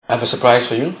I have a surprise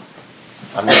for you.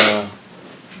 I'm going to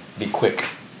be quick.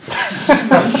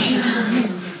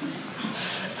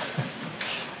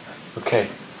 Okay.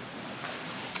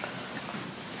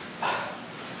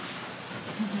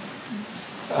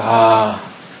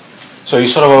 So you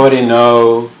sort of already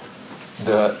know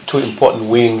the two important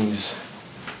wings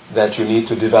that you need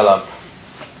to develop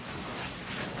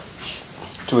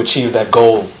to achieve that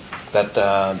goal, that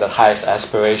highest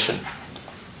aspiration.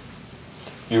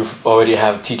 You already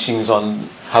have teachings on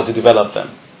how to develop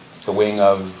them. The wing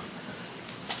of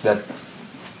that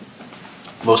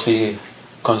mostly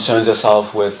concerns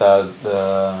yourself with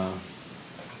the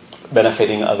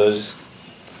benefiting others,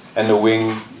 and the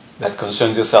wing that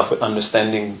concerns yourself with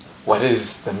understanding what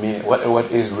is the meaning, what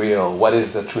is real, what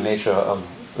is the true nature of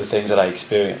the things that I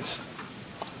experience.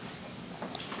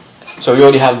 So you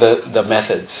already have the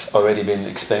methods already been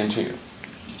explained to you,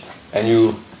 and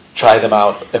you try them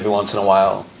out every once in a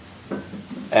while.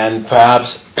 And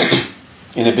perhaps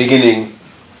in the beginning,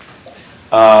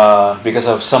 because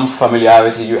of some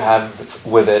familiarity you have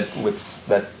with it, with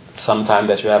that sometime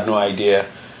that you have no idea,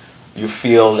 you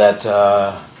feel that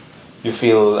a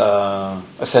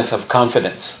sense of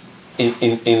confidence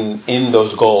in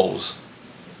those goals,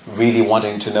 really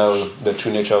wanting to know the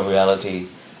true nature of reality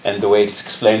and the way it's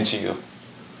explained to you.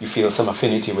 You feel some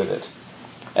affinity with it,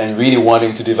 and really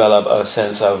wanting to develop a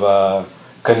sense of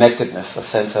connectedness, a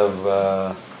sense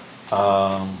of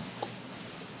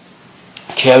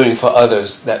caring for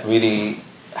others that really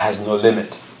has no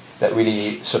limit, that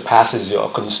really surpasses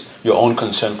your own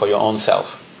concern for your own self.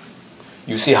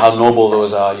 You see how noble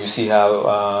those are, you see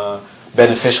how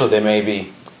beneficial they may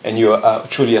be, and you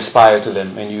truly aspire to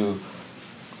them, and you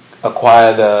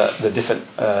acquire the different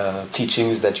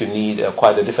teachings that you need,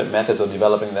 acquire the different methods of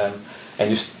developing them,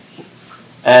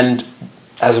 and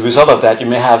as a result of that, you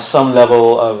may have some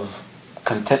level of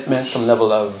contentment, some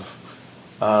level of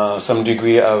some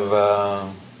degree of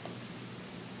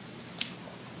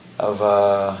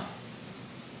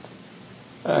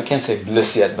I can't say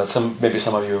bliss yet, but maybe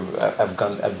some of you have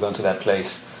gone to that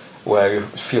place where you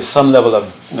feel some level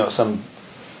of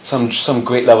some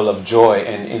great level of joy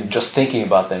in just thinking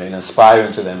about them and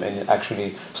aspiring to them and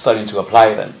actually starting to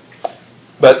apply them.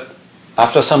 But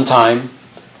after some time,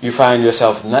 you find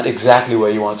yourself not exactly where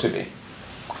you want to be.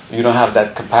 You don't have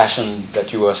that compassion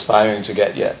that you were aspiring to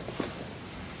get yet.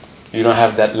 You don't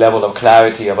have that level of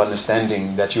clarity of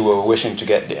understanding that you were wishing to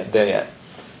get there yet.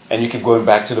 And you keep going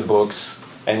back to the books,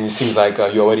 and it seems like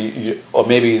or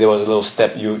maybe there was a little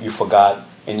step you forgot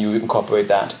and you incorporate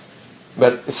that.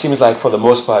 But it seems like for the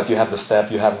most part you have the step,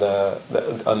 you have the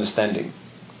understanding.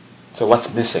 So what's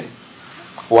missing?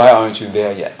 Why aren't you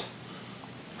there yet?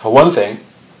 For one thing,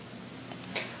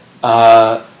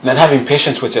 not having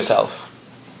patience with yourself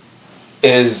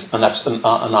is an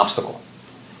obstacle.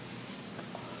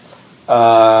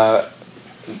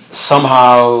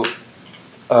 Somehow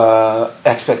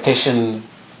expectation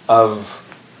of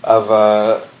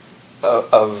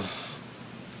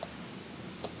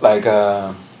like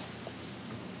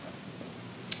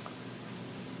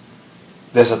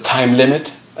there's a time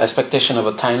limit, expectation of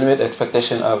a time limit,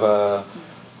 expectation of a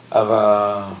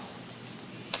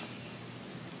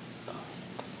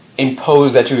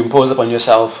that you impose upon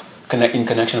yourself in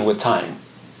connection with time.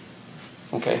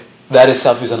 Okay, that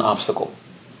itself is an obstacle.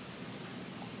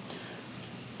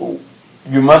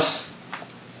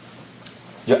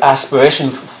 Your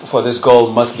aspiration for this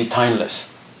goal must be timeless.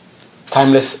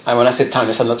 Timeless, and when I say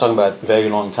timeless, I'm not talking about very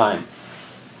long time.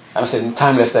 I'm saying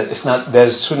timeless, that there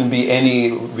shouldn't be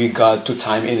any regard to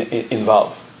time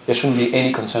involved. There shouldn't be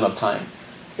any concern of time.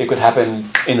 It could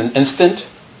happen in an instant,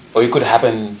 or it could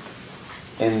happen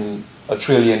in a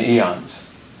trillion eons.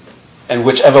 And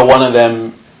whichever one of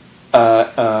them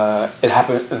it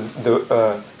happens,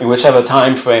 in whichever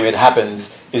time frame it happens,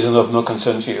 is of no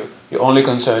concern to you. Your only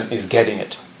concern is getting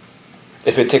it.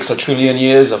 If it takes a trillion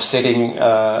years of sitting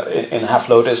in half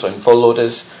lotus or in full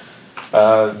lotus,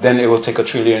 then it will take a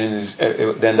trillion.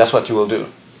 Then that's what you will do.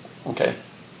 Okay,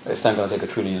 it's not going to take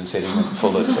a trillion sitting in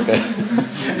full lotus. Okay.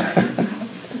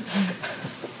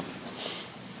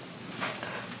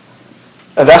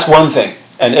 And that's one thing.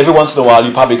 And every once in a while,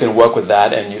 you probably can work with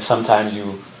that. And sometimes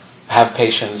you have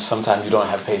patience, sometimes you don't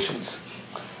have patience.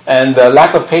 And the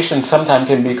lack of patience sometimes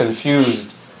can be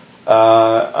confused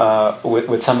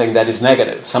with something that is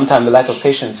negative. Sometimes the lack of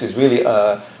patience is really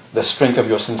the strength of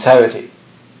your sincerity.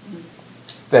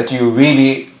 That you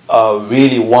really are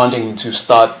really wanting to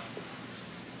start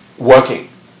working,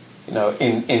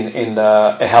 in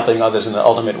helping others in the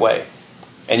ultimate way,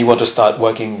 and you want to start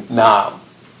working now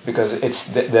because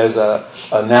there's a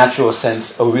natural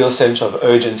sense, a real sense of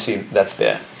urgency that's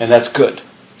there, and that's good.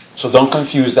 So don't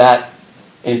confuse that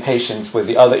impatience with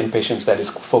the other impatience that is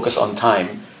focused on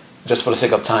time, just for the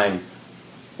sake of time,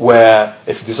 where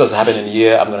if this doesn't happen in a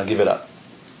year, I'm going to give it up.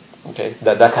 Okay,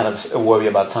 that kind of worry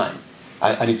about time.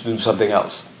 I need to do something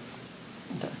else.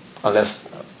 Okay. Unless,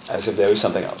 as if there is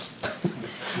something else.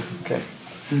 Okay.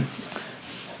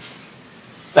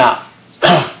 Now,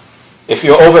 if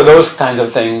you're over those kinds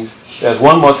of things, there's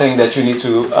one more thing that you need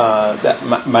to,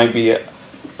 that might be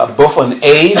both an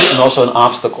aid and also an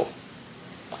obstacle.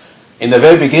 In the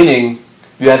very beginning,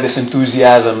 you had this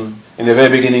enthusiasm. In the very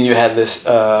beginning, you had this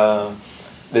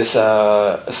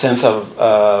sense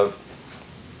of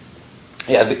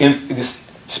this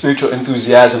spiritual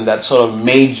enthusiasm that sort of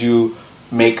made you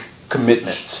make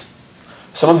commitments.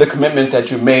 Some of the commitments that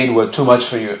you made were too much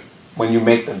for you when you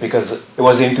make them, because it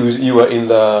was you were in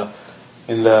the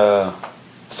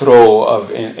throw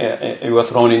of you were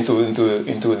thrown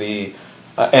into the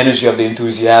energy of the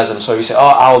enthusiasm. So you say, "Oh,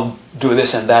 I'll do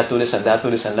this and that, do this and that, do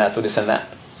this and that, do this and that,"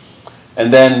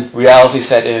 and then reality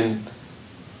set in.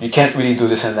 You can't really do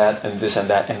this and that and this and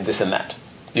that and this and that.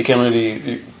 You can't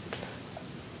really.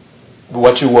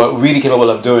 What you were really capable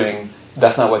of doing,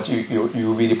 that's not what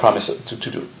you really promised to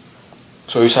do.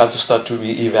 So you have to start to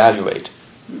reevaluate.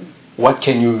 What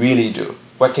can you really do?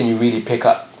 What can you really pick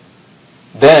up?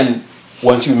 Then,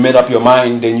 once you made up your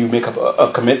mind, then you make up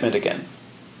a commitment again.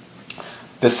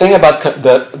 The thing about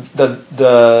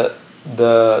the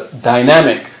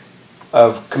dynamic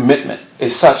of commitment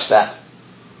is such that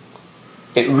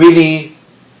it really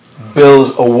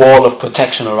builds a wall of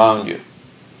protection around you.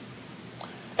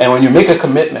 And when you make a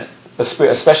commitment,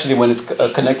 especially when it's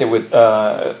connected with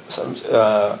the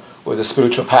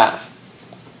spiritual path,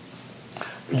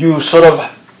 you sort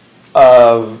of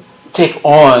take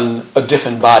on a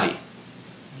different body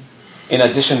in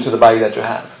addition to the body that you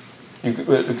have. You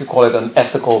could call it an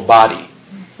ethical body,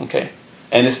 okay?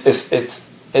 And it's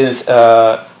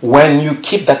when you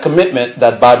keep that commitment,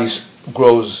 that body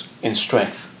grows in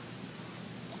strength.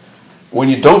 When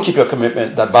you don't keep your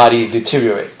commitment, that body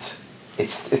deteriorates.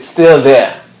 It's still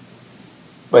there,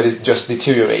 but it just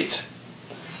deteriorates.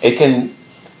 It can,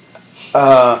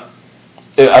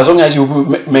 as long as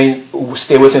you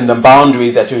stay within the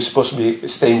boundary that you're supposed to be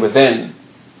staying within,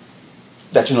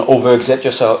 that you don't overexert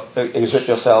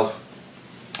yourself,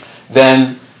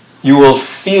 then you will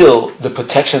feel the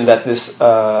protection that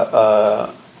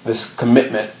this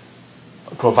commitment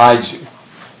provides you.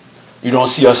 You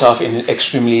don't see yourself in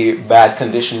extremely bad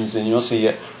conditions, and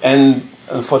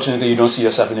unfortunately, you don't see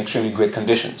yourself in extremely great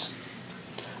conditions.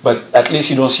 But at least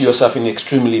you don't see yourself in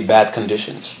extremely bad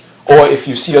conditions. Or if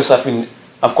you see yourself in,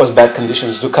 of course, bad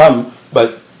conditions do come,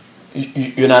 but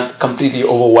you're not completely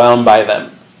overwhelmed by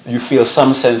them. You feel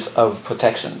some sense of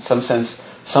protection,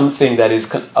 something that is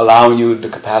allowing you the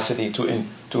capacity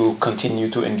to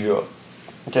continue to endure.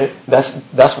 Okay, that's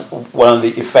one of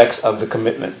the effects of the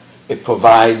commitment. It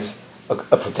provides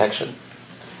a protection,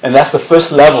 and that's the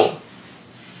first level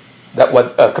that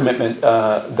what commitment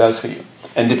does for you.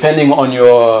 And depending on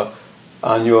your,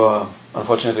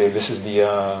 unfortunately, this is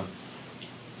the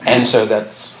answer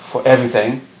that's for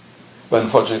everything, but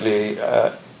unfortunately,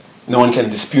 no one can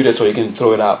dispute it, so you can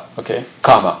throw it out. Okay,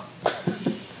 karma.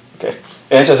 Okay,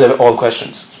 it answers all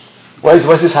questions. Why is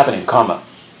this happening? Karma.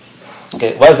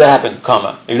 Okay, why does that happen?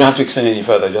 Karma. You don't have to explain any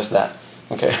further, just that.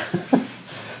 Okay.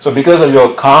 So because of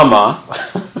your karma,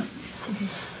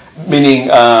 meaning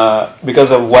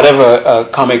because of whatever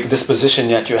karmic disposition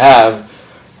that you have,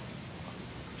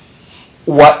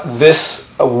 what this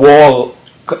wall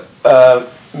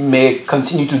may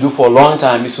continue to do for a long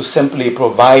time is to simply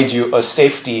provide you a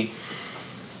safety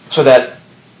so that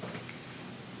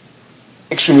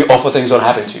extremely awful things don't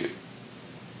happen to you.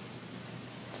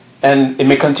 And it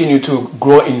may continue to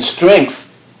grow in strength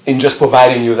in just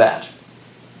providing you that.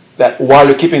 That while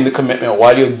you're keeping the commitment,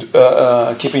 while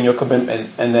you're keeping your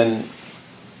commitment, and then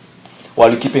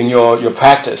while you're keeping your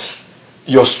practice,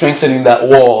 you're strengthening that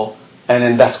wall, and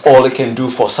then that's all it can do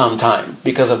for some time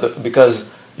because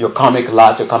your karmic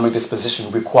lot, your karmic disposition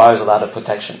requires a lot of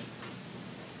protection.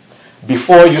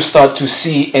 Before you start to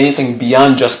see anything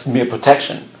beyond just mere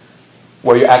protection,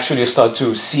 where you actually start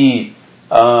to see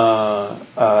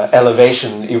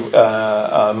elevation,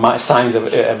 signs of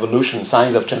evolution,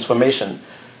 signs of transformation,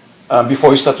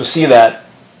 before you start to see that,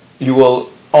 you will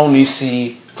only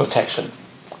see protection.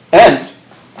 And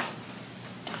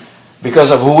because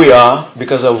of who we are,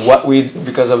 because of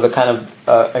the kind of,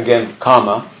 again,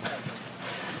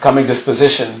 karmic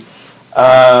disposition,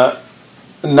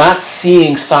 not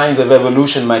seeing signs of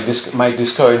evolution might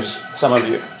discourage some of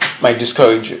you, might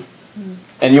discourage you. Mm.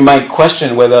 And you might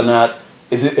question whether or not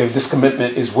if this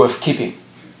commitment is worth keeping.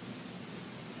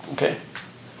 okay,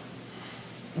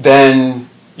 then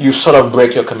you sort of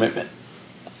break your commitment.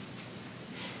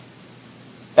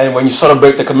 And when you sort of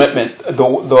break the commitment, the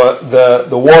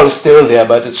wall is still there,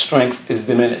 but its strength is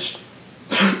diminished.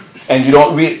 And you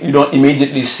don't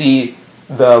immediately see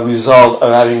the result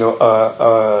of having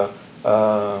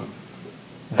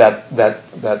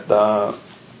that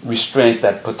restraint,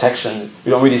 that protection.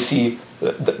 You don't really see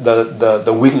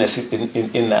the weakness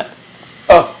in that.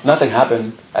 Oh, nothing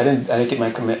happened. I didn't keep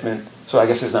my commitment, so I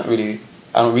guess I don't really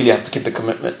have to keep the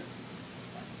commitment.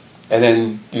 And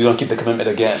then you don't keep the commitment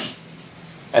again,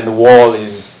 and the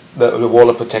wall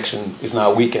of protection is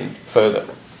now weakened further.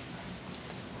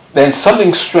 Then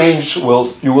something strange you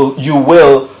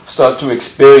will start to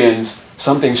experience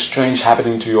something strange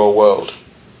happening to your world.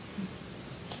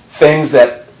 Things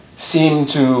that seem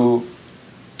to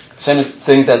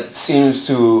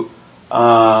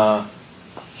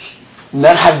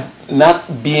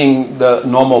not being the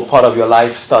normal part of your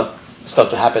life start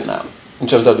to happen now in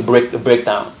terms of the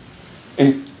breakdown.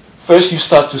 First, you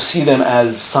start to see them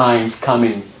as signs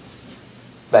coming,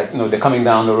 like they're coming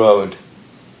down the road,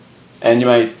 and you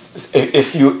might,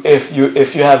 if you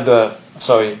have the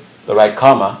right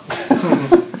karma,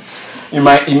 you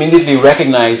might immediately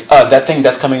recognize that thing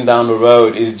that's coming down the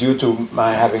road is due to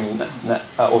my having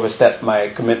overstepped my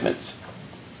commitments,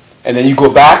 and then you go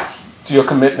back to your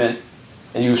commitment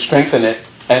and you strengthen it,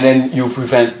 and then you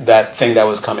prevent that thing that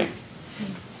was coming.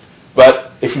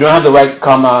 But if you don't have the right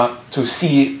karma to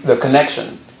see the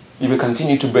connection, you will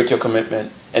continue to break your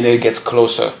commitment, and it gets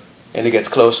closer, and it gets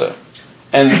closer.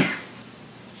 And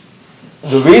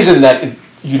the reason that it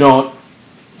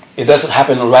doesn't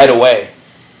happen right away,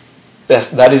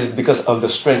 that is because of the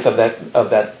strength of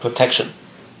that protection.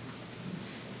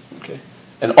 Okay,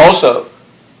 and also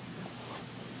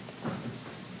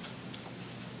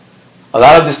a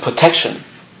lot of this protection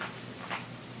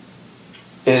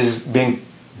is being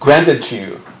granted to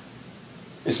you.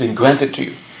 It's being granted to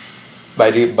you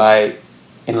by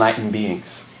enlightened beings.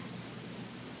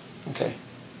 Okay,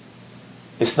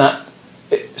 it's not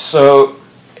so.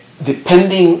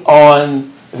 Depending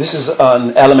on, this is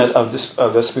an element of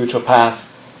the spiritual path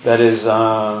that is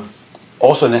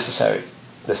also necessary.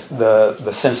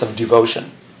 The sense of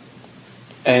devotion,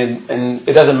 and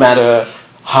it doesn't matter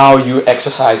how you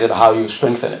exercise it, how you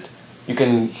strengthen it. You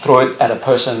can throw it at a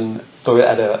person, throw it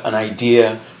at an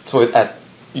idea, throw it at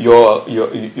your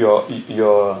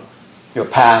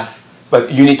path,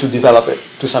 but you need to develop it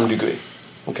to some degree.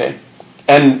 Okay,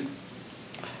 and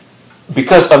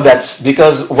because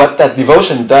what that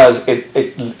devotion does,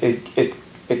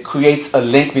 it creates a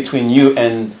link between you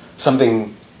and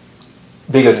something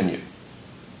bigger than you.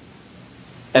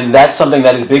 And that's something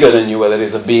that is bigger than you, whether it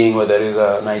is a being, whether it is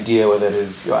an idea, whether it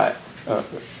is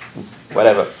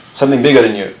whatever, something bigger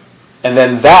than you. And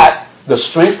then the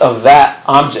strength of that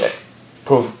object,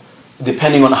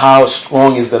 depending on how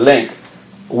strong is the link,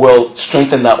 will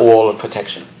strengthen that wall of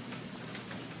protection.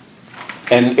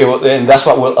 And that's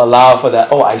what will allow for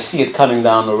that, I see it coming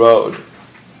down the road.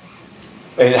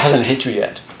 It hasn't hit you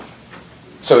yet.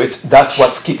 So that's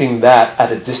what's keeping that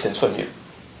at a distance from you.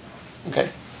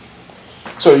 Okay?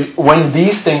 So when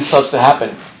these things start to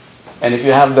happen, and if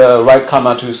you have the right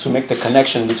karma to make the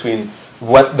connection between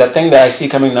what the thing that I see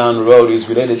coming down the road is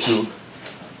related to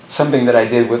something that I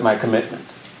did with my commitment,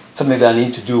 something that I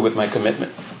need to do with my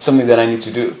commitment, something that I need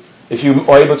to do. If you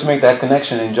are able to make that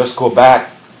connection and just go back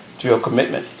to your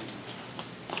commitment,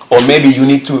 or maybe you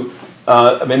need to,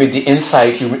 maybe the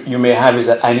insight you may have is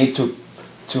that I need to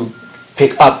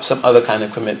pick up some other kind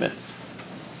of commitments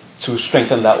to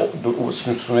strengthen that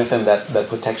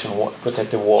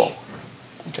protective wall.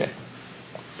 Okay.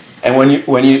 And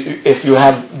if you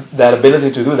have that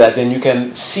ability to do that, then you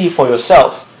can see for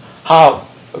yourself how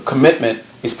a commitment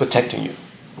is protecting you.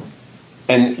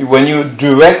 And when you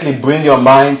directly bring your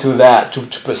mind to that, to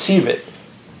perceive it,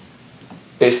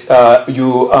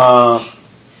 you are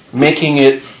making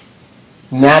it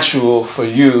natural for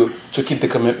you to keep the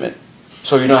commitment,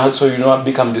 so you don't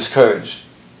become discouraged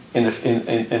in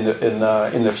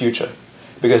the future,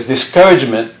 because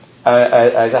discouragement,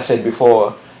 as I said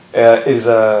before, is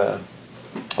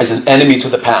an enemy to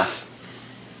the path.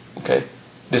 Okay,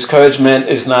 discouragement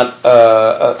is not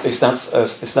it's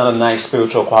not a nice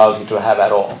spiritual quality to have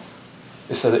at all.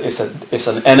 It's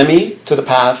an enemy to the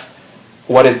path.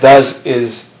 What it does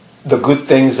is the good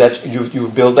things that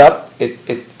you've built up,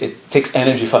 it takes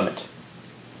energy from it.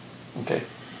 Okay.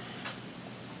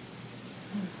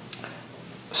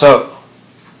 So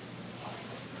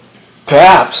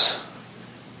perhaps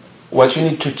what you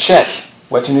need to check,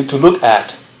 what you need to look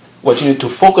at, what you need to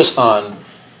focus on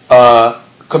are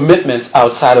commitments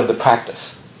outside of the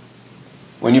practice.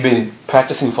 when you've been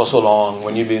practicing for so long,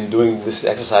 when you've been doing this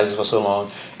exercises for so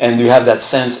long, and you have that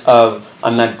sense of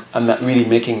I'm not really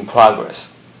making progress.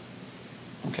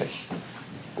 Okay.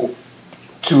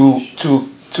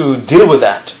 To deal with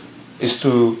that is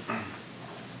to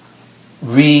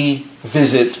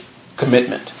revisit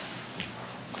commitment.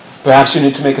 Perhaps you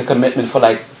need to make a commitment for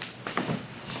like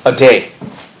a day.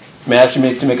 Perhaps you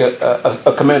need to make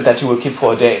a commitment that you will keep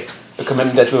for a day, a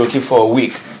commitment that you will keep for a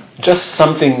week. Just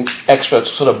something extra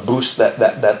to sort of boost that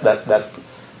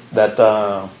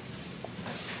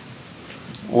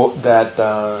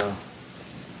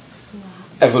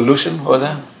evolution. What was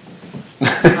that?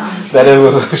 That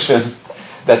evolution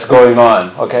that's going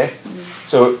on. Okay,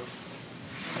 so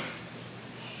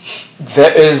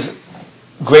there is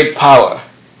great power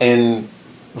in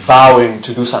vowing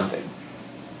to do something,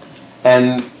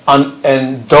 and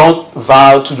don't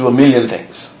vow to do a million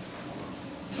things.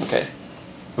 Okay.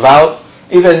 Vow,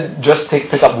 even just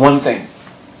pick up one thing.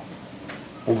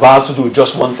 Vow to do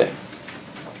just one thing.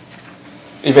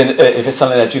 Even if it's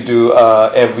something that you do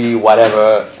every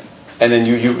whatever, and then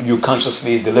you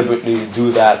consciously, deliberately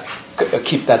do that,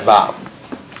 keep that vow.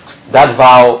 That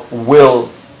vow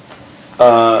will,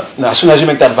 now as soon as you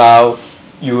make that vow,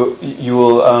 you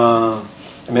will,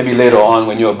 maybe later on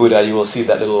when you're a Buddha, you will see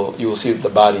the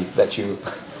body that you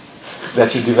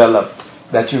developed,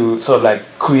 that you sort of like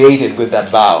created with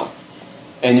that vow.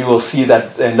 And you will see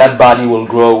that, and that body will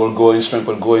grow in strength,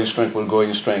 will grow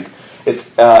in strength. It's,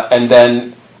 and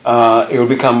then it will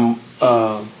become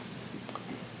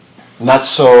not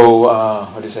so,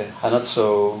 what do you say, not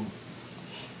so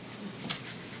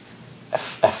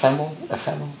ephemeral?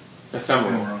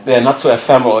 Yeah, not so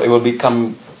ephemeral. It will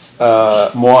become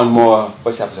more and more,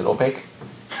 what's the opposite, opaque?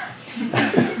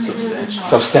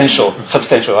 Substantial.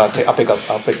 I'll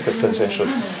pick the substantial.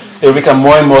 It will become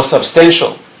more and more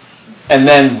substantial, and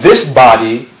then this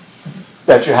body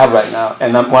that you have right now,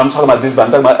 and when I'm talking about this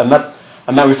body, I'm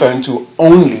not referring to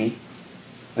only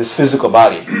this physical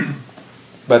body,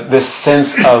 but this sense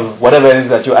of whatever it is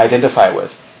that you identify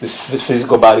with, this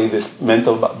physical body, this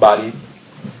mental body.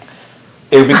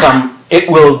 It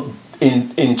will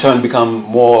in turn become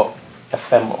more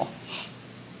ephemeral.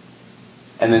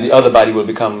 And then the other body will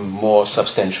become more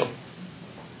substantial.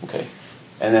 Okay,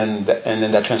 and then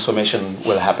that transformation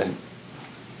will happen.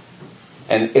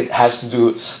 And it has to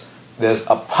do. There's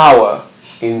a power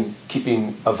in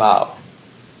keeping a vow.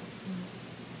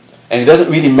 And it doesn't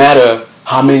really matter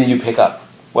how many you pick up.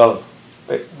 Well,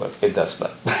 it does,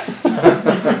 but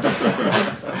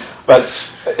but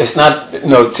it's not.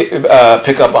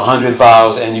 Pick up 100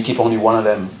 vows and you keep only one of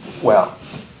them well.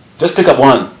 Just pick up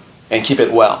one and keep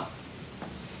it well.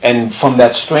 And from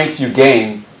that strength you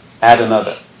gain, add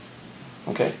another.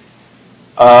 Okay.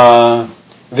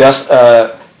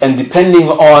 And depending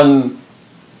on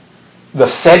the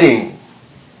setting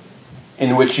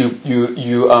in which you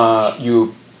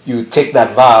take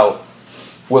that vow,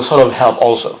 will sort of help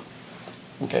also.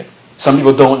 Okay. Some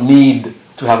people don't need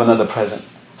to have another present.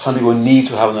 Some people need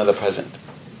to have another present.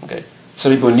 Okay.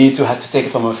 Some people need to have to take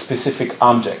it from a specific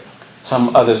object.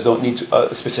 Some others don't need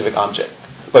a specific object.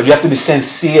 But you have to be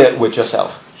sincere with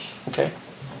yourself. Okay.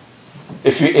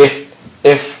 If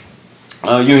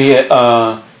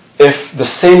the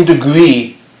same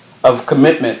degree of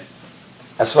commitment,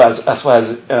 as far as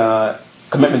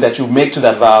commitment that you make to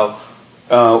that vow,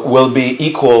 will be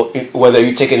equal whether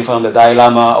you take it in front of the Dalai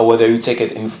Lama or whether you take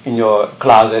it in your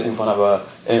closet in front of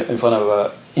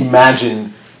a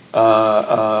imagined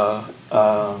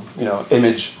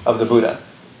image of the Buddha.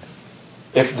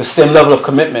 If the same level of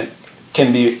commitment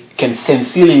can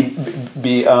sincerely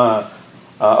be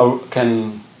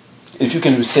if you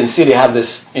can sincerely have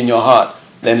this in your heart,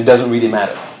 then it doesn't really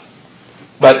matter.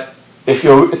 But if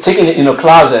you're taking it in a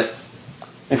closet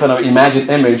in front of an imagined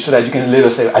image so that you can later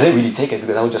say, I didn't really take it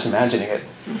because I was just imagining it,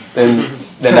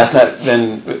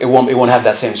 then it won't have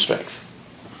that same strength.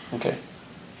 Okay.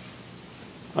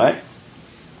 All right.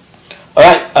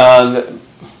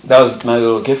 That was my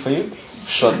little gift for you.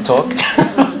 Short talk.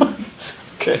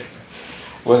 Okay.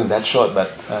 It wasn't that short,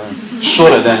 but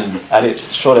shorter than.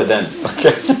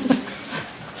 Okay.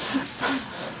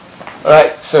 All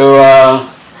right. So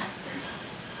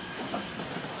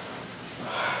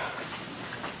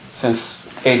since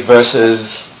 8 verses,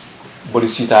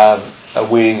 Bodhicitta a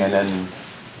wing, and then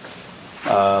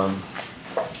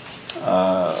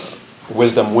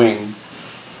wisdom wing.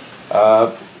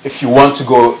 If you want to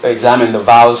go examine the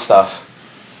vow stuff,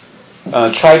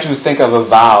 try to think of a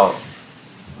vow.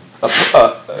 I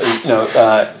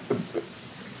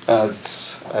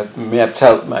may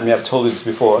have told you this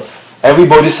before. Every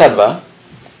bodhisattva,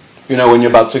 when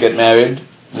you're about to get married,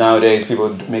 nowadays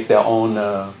people make their own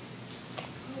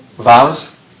vows.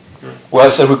 Well,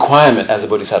 it's a requirement as a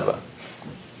bodhisattva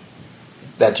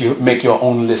that you make your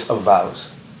own list of vows.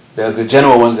 There are the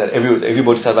general ones that every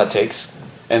bodhisattva takes,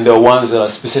 and there are ones that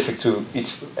are specific to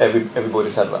every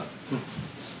bodhisattva.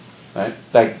 Right?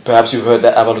 Like perhaps you've heard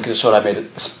that Avalokiteshvara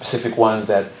made specific ones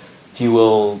that he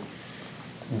will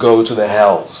go to the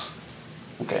hells.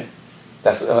 Okay,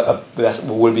 that's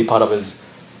will be part of his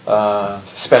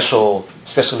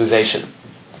specialization.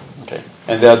 Okay,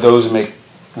 and there are those who make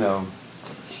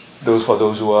those for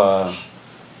those who are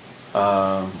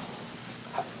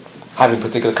having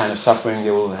particular kind of suffering,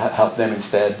 they will help them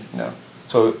instead.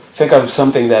 So think of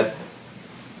something that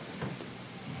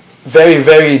very,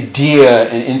 very dear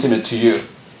and intimate to you,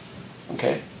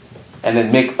 okay? And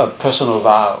then make a personal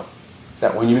vow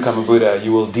that when you become a Buddha,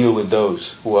 you will deal with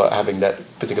those who are having that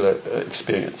particular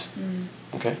experience,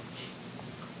 okay?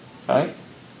 All right?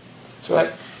 So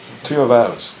right to your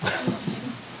vows.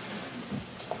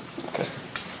 Okay.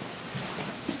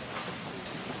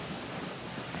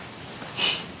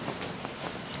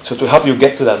 So to help you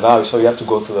get to that vow, so you have to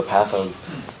go through the path of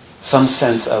some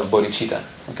sense of bodhicitta.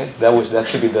 Okay, that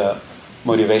should be the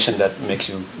motivation that makes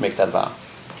you make that vow.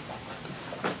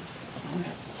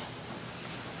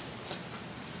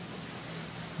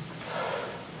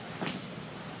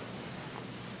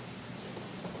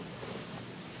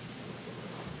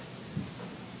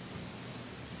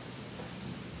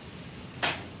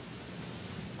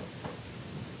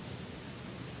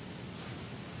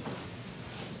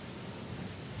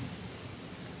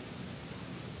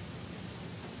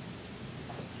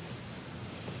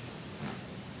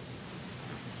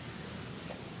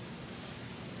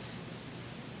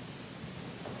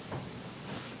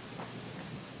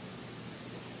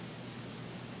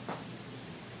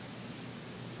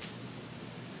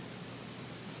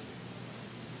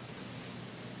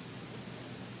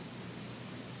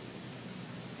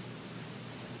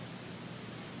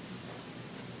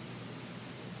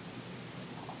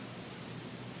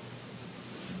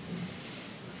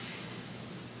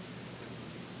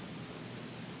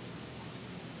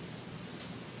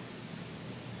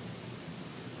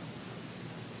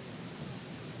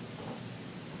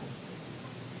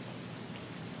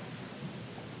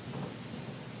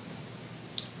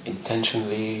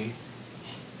 Intentionally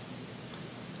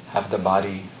have the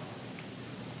body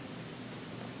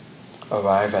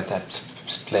arrive at that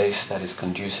place that is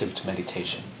conducive to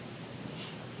meditation.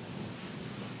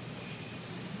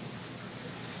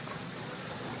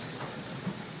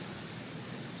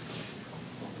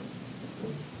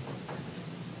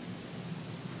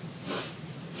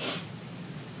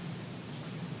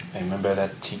 Remember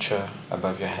that teacher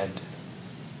above your head.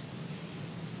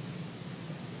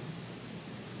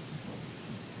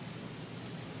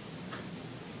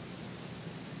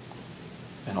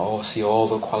 And see all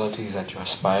the qualities that you're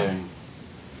aspiring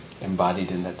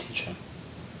embodied in that teacher.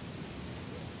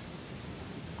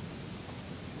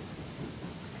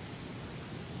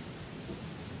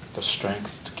 The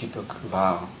strength to keep a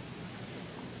vow.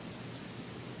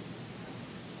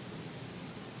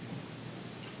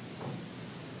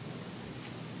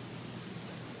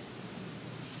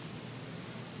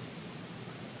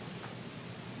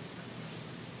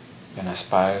 And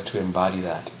aspire to embody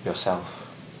that yourself.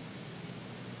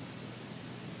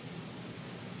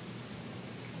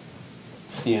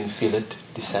 See and feel it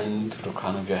descend to the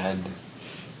crown of your head,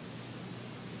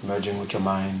 merging with your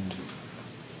mind.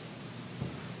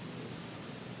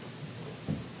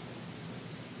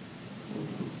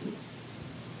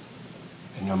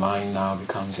 And your mind now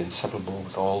becomes inseparable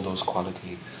with all those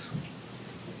qualities.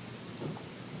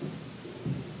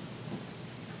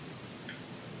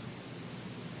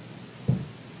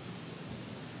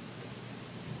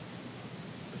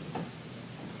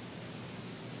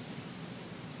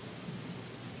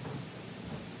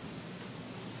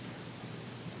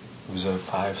 Observe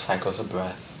 5 cycles of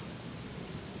breath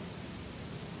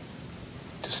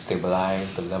to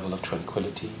stabilize the level of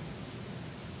tranquility.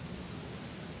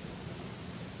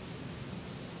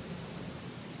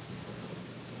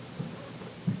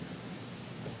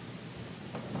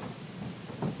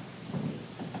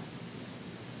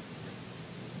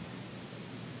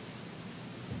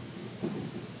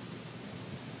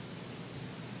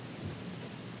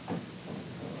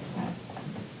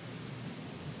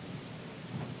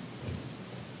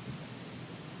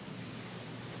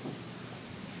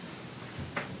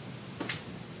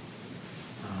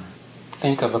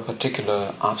 Think of a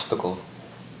particular obstacle,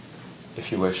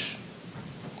 if you wish,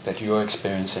 that you are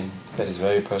experiencing that is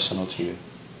very personal to you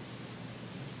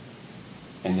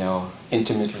and you're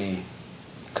intimately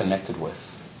connected with.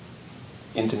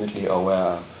 intimately aware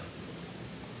of.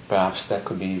 Perhaps that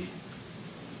could be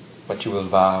what you will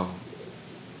vow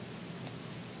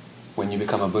when you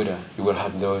become a Buddha. You will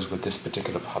have those with this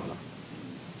particular problem.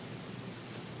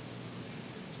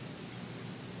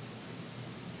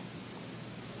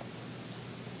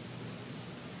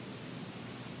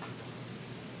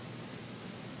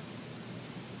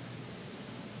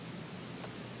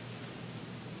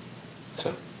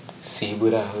 So, see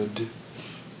Buddhahood,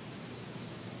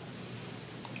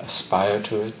 aspire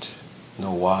to it,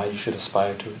 know why you should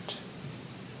aspire to it,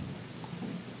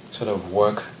 sort of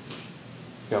work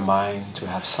your mind to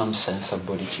have some sense of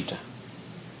bodhicitta.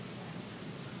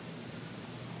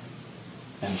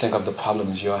 And think of the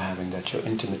problems you're having that you're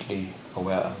intimately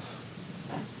aware of.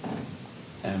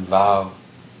 And vow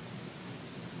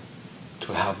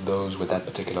to help those with that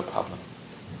particular problem.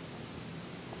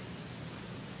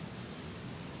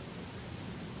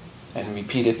 And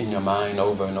repeat it in your mind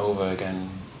over and over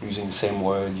again, using the same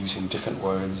word, using different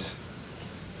words,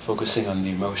 focusing on the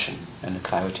emotion and the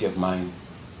clarity of mind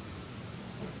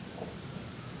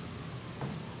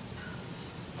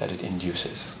that it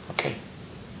induces. Okay?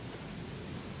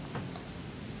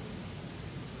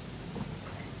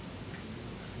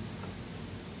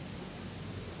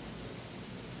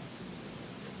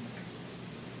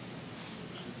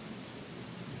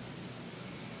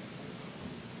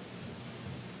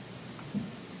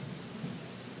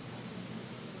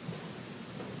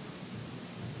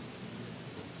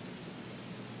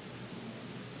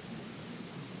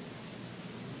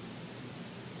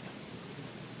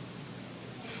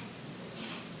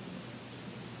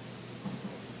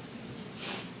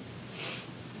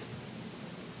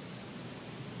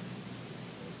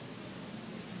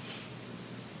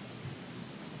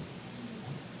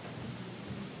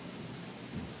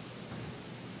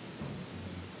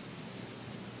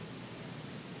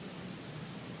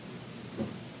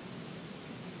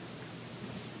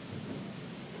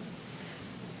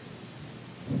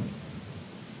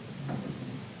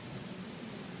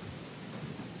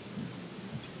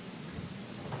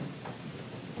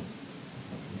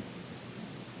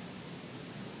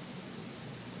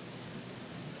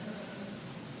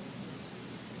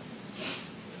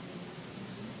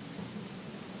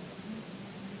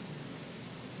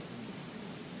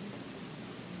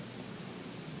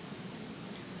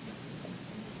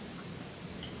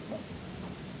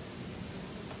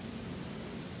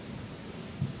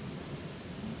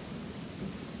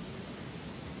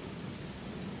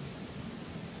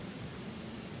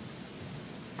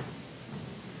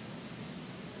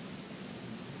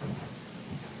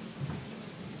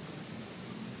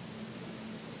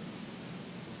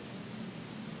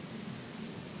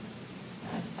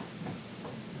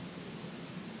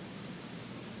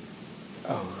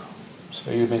 Oh,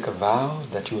 so you make a vow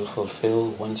that you will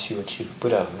fulfill once you achieve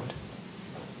Buddhahood.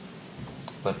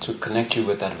 But to connect you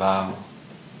with that vow,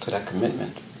 to that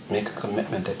commitment, make a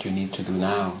commitment that you need to do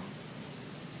now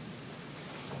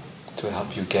to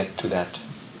help you get to that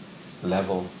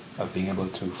level of being able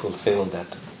to fulfill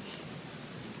that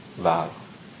vow.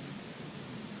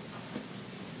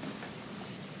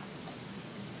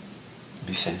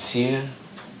 Be sincere,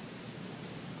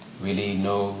 really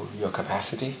know your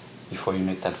capacity before you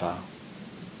make that vow.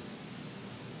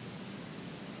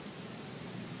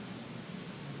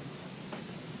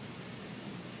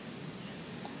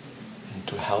 And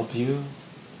to help you,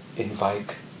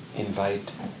 invite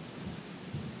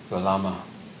your Lama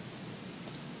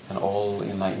and all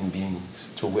enlightened beings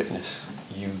to witness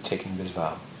you taking this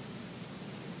vow.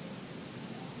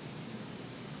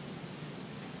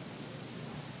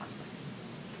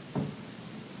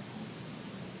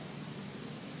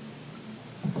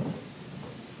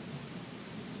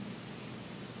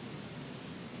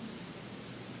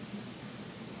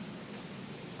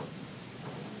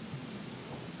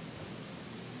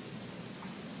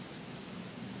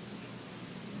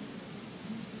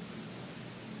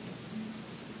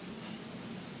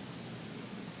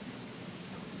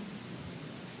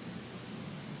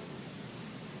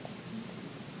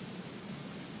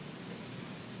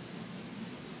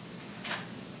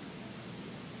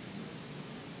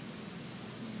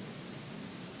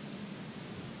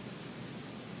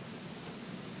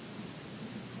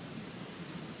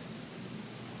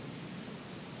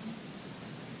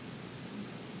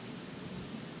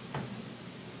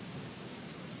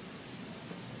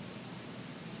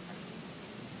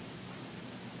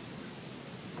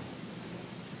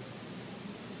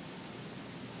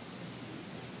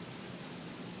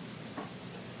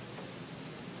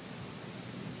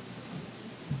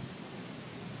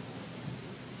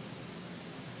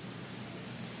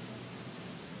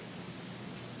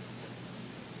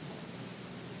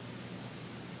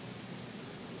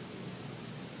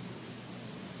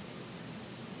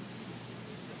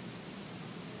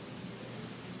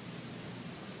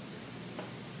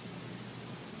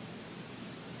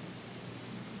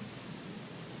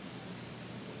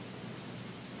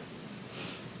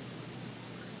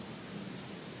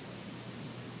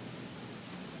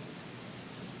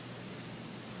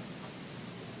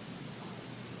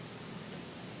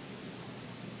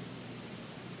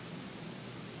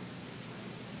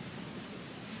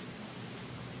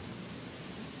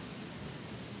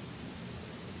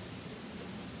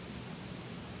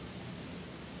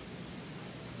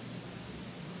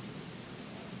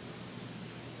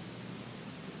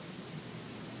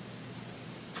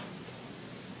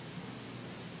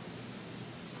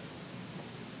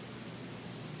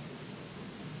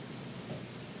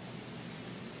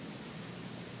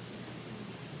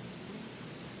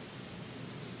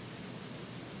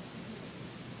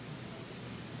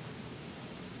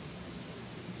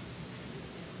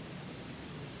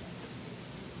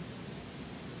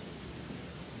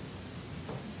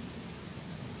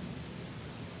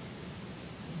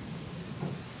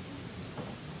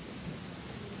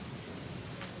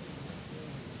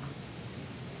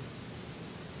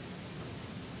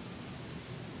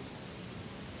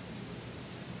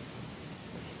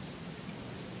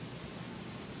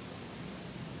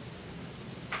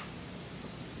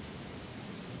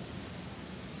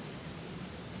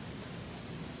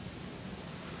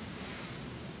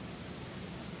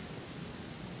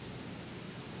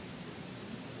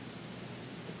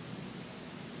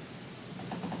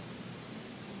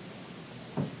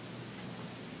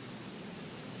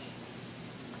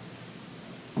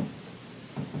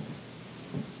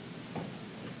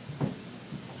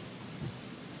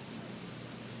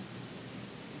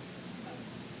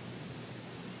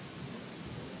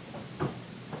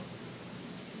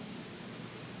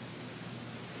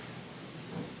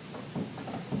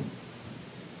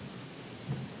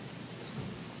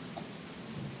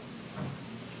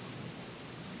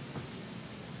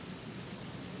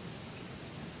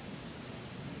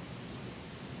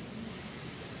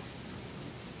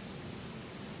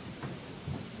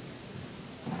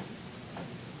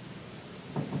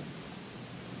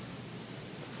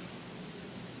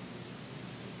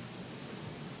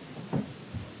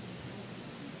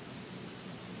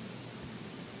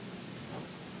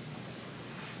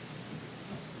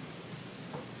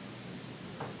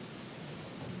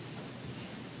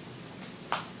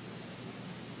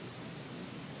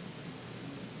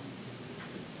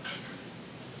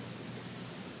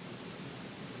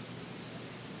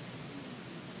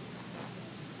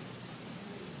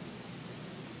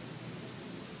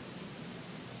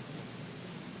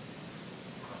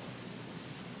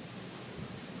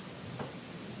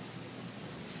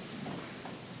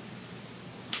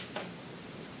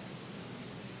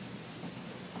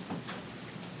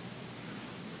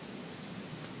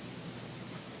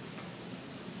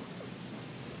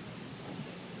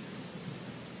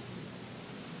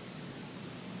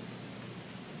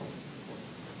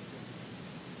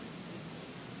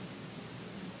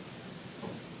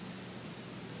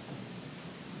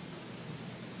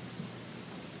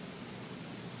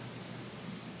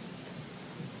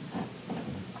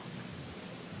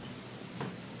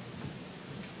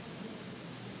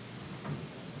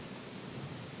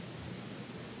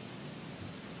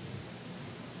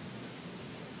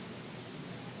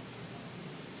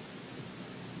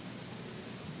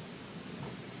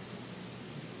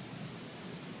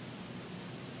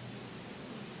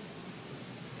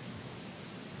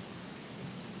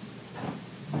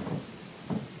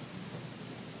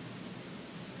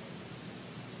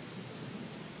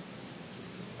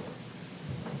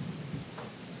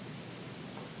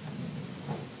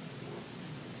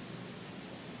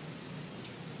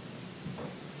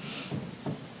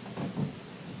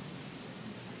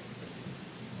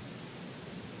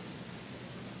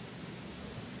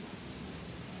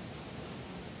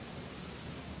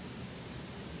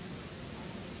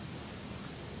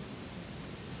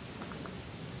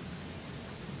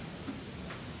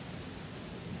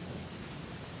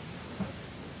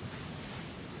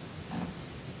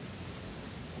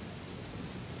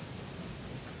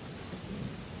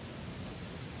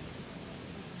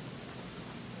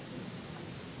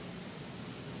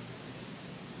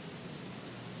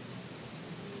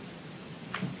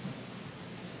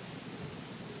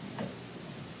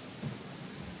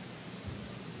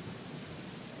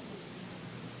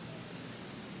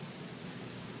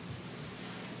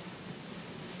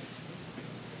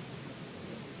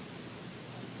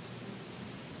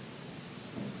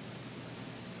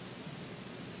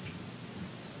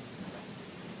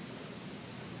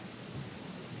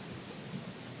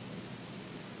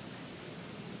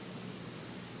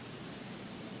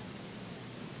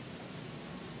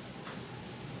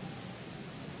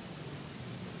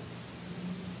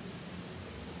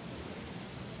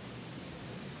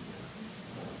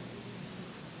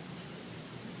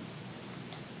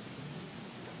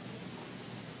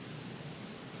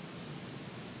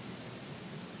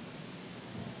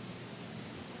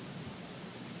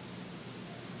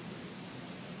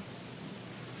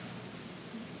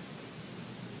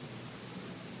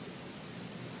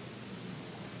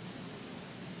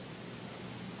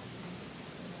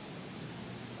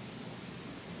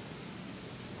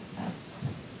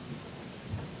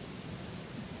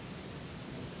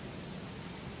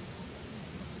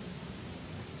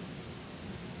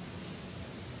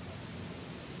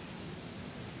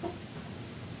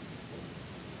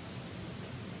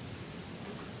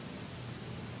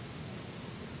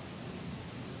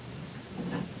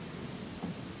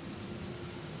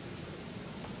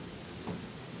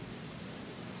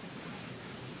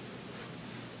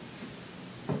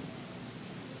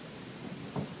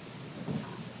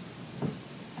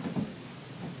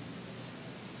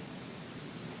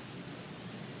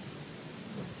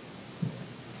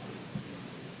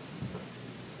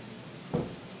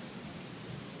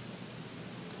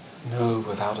 know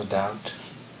without a doubt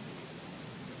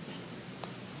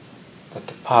that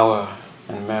the power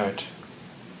and merit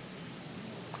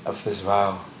of this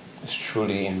vow is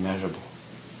truly immeasurable.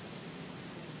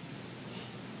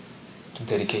 To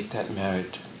dedicate that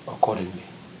merit accordingly.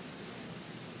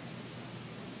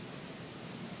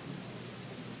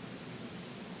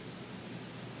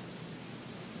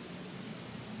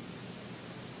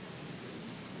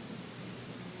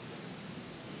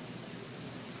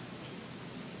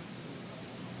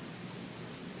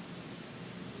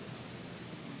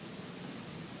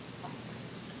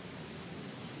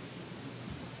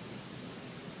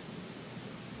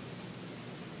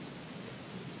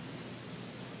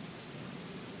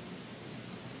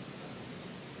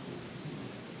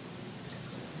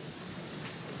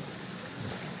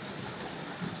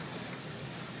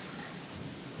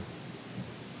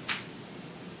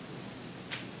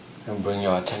 And bring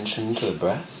your attention to the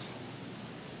breath.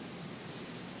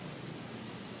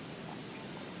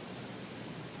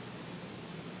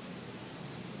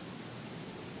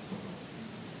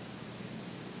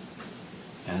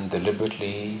 And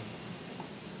deliberately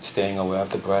staying aware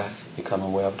of the breath, become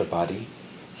aware of the body.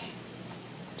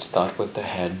 Start with the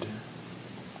head,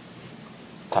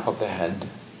 top of the head,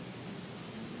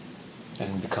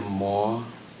 and become more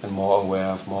and more aware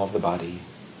of more of the body.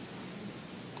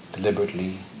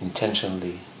 Deliberately,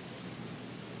 intentionally,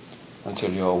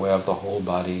 until you're aware of the whole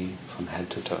body from head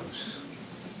to toes.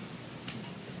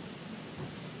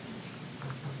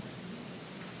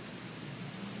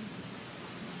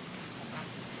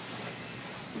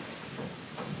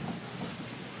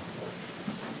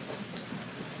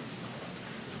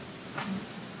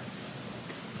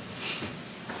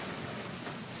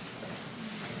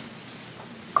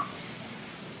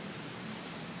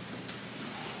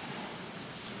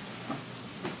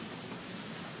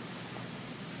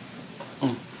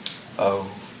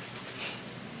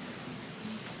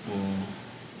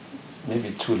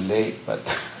 Maybe too late, but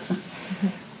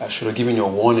I should have given you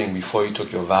a warning before you took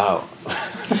your vow. I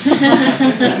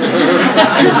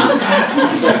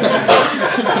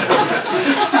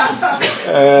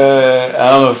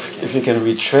don't know if you can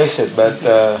retrace it, but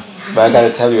I got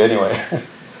to tell you anyway.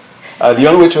 The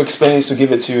only way to explain is to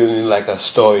give it to you in like a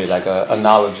story, like an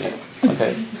analogy.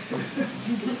 Okay.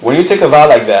 When you take a vow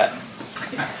like that,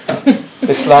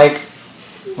 it's like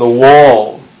the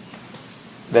wall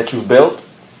that you built.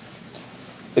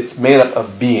 It's made up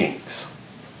of beings.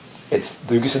 You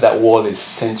can say that wall is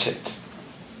sentient.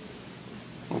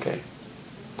 Okay.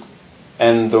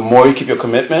 And the more you keep your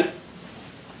commitment,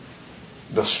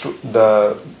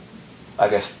 the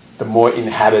more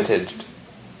inhabited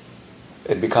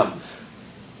it becomes.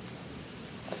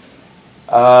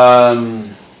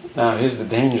 Now here's the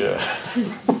danger.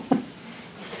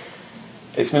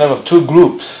 It's made up of two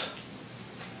groups.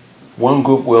 One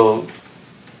group will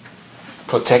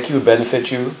protect you, benefit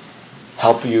you,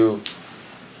 help you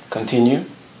continue.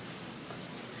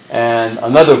 And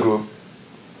another group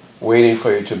waiting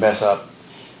for you to mess up,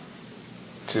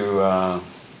 to,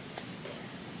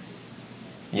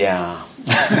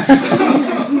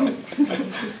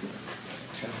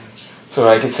 So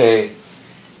I could say,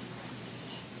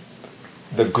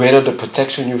 the greater the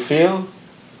protection you feel,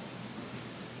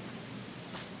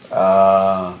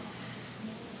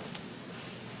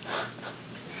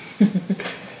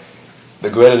 the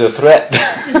greater the threat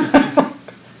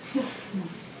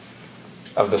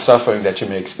of the suffering that you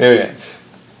may experience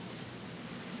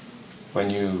when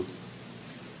you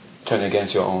turn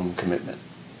against your own commitment.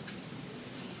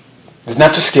 It's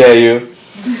not to scare you,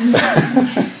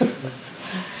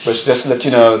 but just to let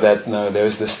you know that there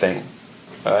is this thing,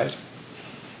 alright?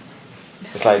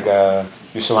 It's like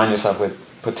you surround yourself with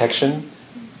protection,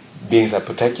 beings that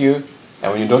protect you,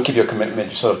 and when you don't keep your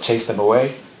commitment, you sort of chase them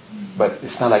away. But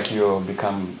it's not like you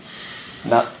become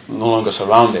no longer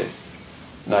surrounded.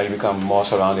 Now you become more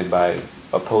surrounded by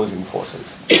opposing forces,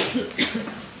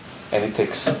 and it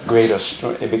takes greater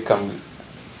strength.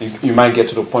 You might get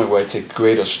to the point where it takes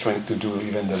greater strength to do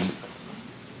even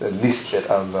the least bit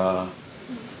of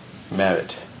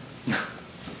merit.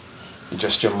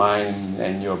 Just your mind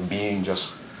and your being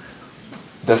just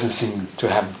doesn't seem to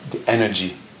have the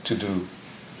energy to do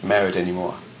merit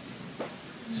anymore.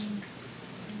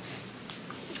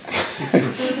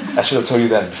 I should have told you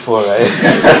that before, right?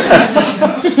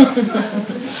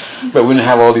 But we wouldn't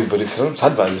have all these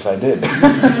bodhisattvas if I did.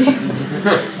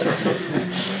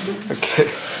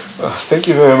 Okay. Well, thank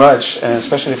you very much, and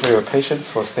especially for your patience,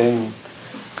 for staying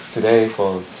today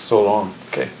for so long.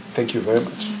 Okay. Thank you very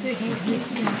much.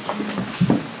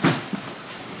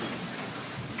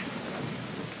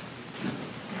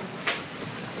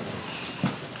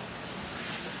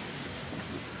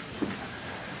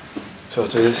 So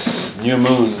to this new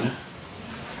moon,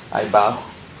 I bow.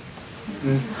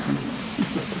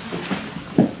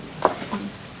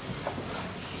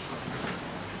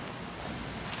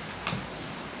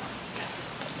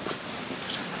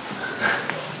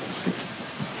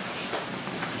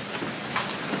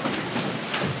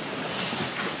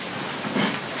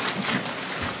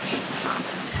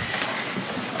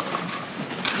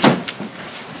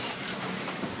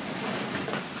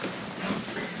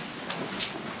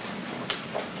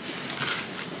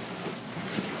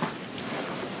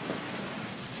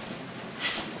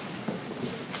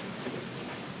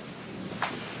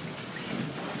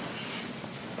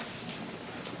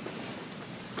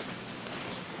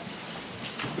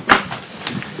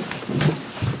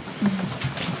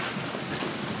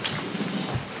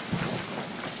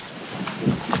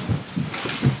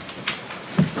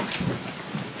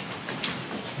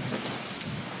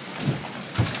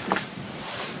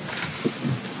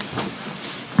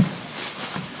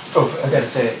 Oh, I gotta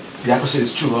say, the opposite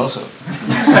is true also.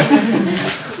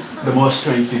 The more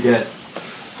strength you get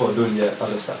for doing the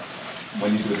other stuff,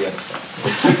 when you do the other stuff.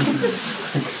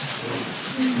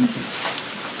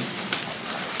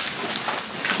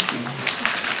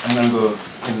 I'm gonna go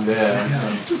in there.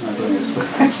 I'm going this way.